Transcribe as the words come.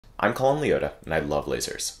I'm Colin Liotta, and I love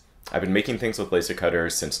lasers. I've been making things with laser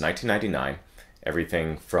cutters since 1999,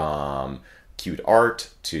 everything from cute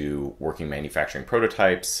art to working manufacturing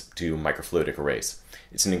prototypes to microfluidic arrays.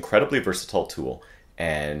 It's an incredibly versatile tool,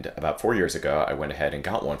 and about 4 years ago I went ahead and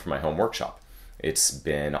got one for my home workshop. It's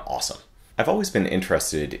been awesome. I've always been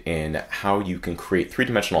interested in how you can create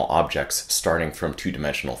three-dimensional objects starting from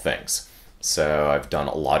two-dimensional things. So I've done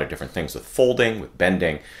a lot of different things with folding, with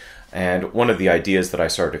bending, and one of the ideas that I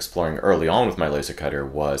started exploring early on with my laser cutter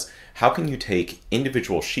was how can you take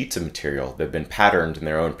individual sheets of material that have been patterned in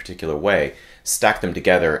their own particular way, stack them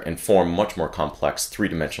together, and form much more complex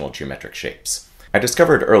three-dimensional geometric shapes. I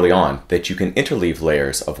discovered early on that you can interleave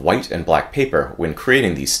layers of white and black paper when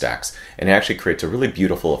creating these stacks, and it actually creates a really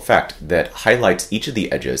beautiful effect that highlights each of the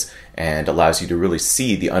edges and allows you to really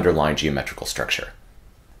see the underlying geometrical structure.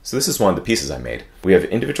 So this is one of the pieces I made. We have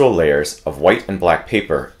individual layers of white and black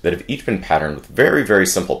paper that have each been patterned with very, very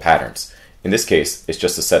simple patterns. In this case, it's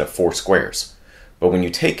just a set of 4 squares. But when you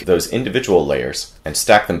take those individual layers and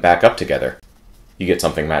stack them back up together, you get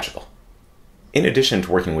something magical. In addition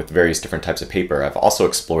to working with various different types of paper, I've also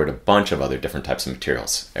explored a bunch of other different types of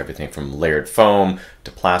materials. Everything from layered foam to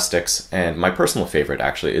plastics, and my personal favorite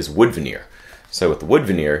actually is wood veneer. So with the wood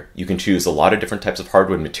veneer, you can choose a lot of different types of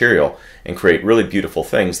hardwood material and create really beautiful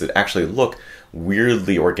things that actually look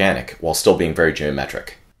weirdly organic while still being very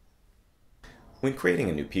geometric. When creating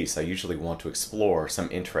a new piece, I usually want to explore some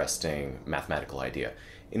interesting mathematical idea.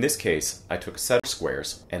 In this case, I took a set of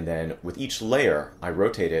squares, and then with each layer, I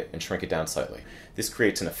rotate it and shrink it down slightly. This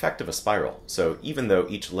creates an effect of a spiral, so even though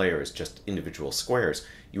each layer is just individual squares,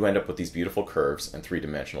 you end up with these beautiful curves and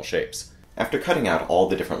three-dimensional shapes. After cutting out all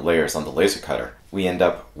the different layers on the laser cutter, we end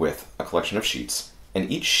up with a collection of sheets, and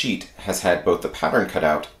each sheet has had both the pattern cut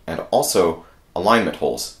out and also alignment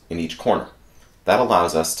holes in each corner. That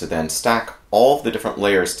allows us to then stack all of the different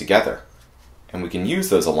layers together, and we can use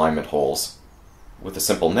those alignment holes with a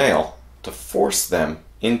simple nail to force them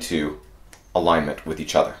into alignment with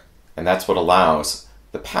each other. And that's what allows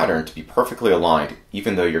the pattern to be perfectly aligned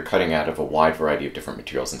even though you're cutting out of a wide variety of different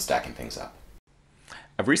materials and stacking things up.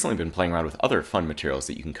 I've recently been playing around with other fun materials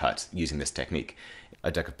that you can cut using this technique.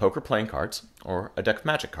 A deck of poker playing cards, or a deck of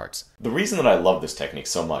magic cards. The reason that I love this technique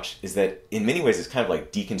so much is that in many ways it's kind of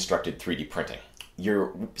like deconstructed 3D printing.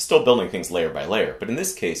 You're still building things layer by layer, but in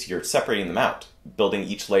this case you're separating them out, building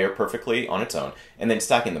each layer perfectly on its own, and then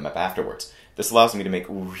stacking them up afterwards. This allows me to make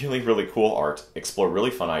really, really cool art, explore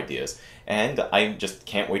really fun ideas, and I just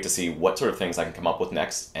can't wait to see what sort of things I can come up with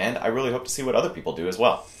next, and I really hope to see what other people do as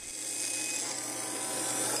well.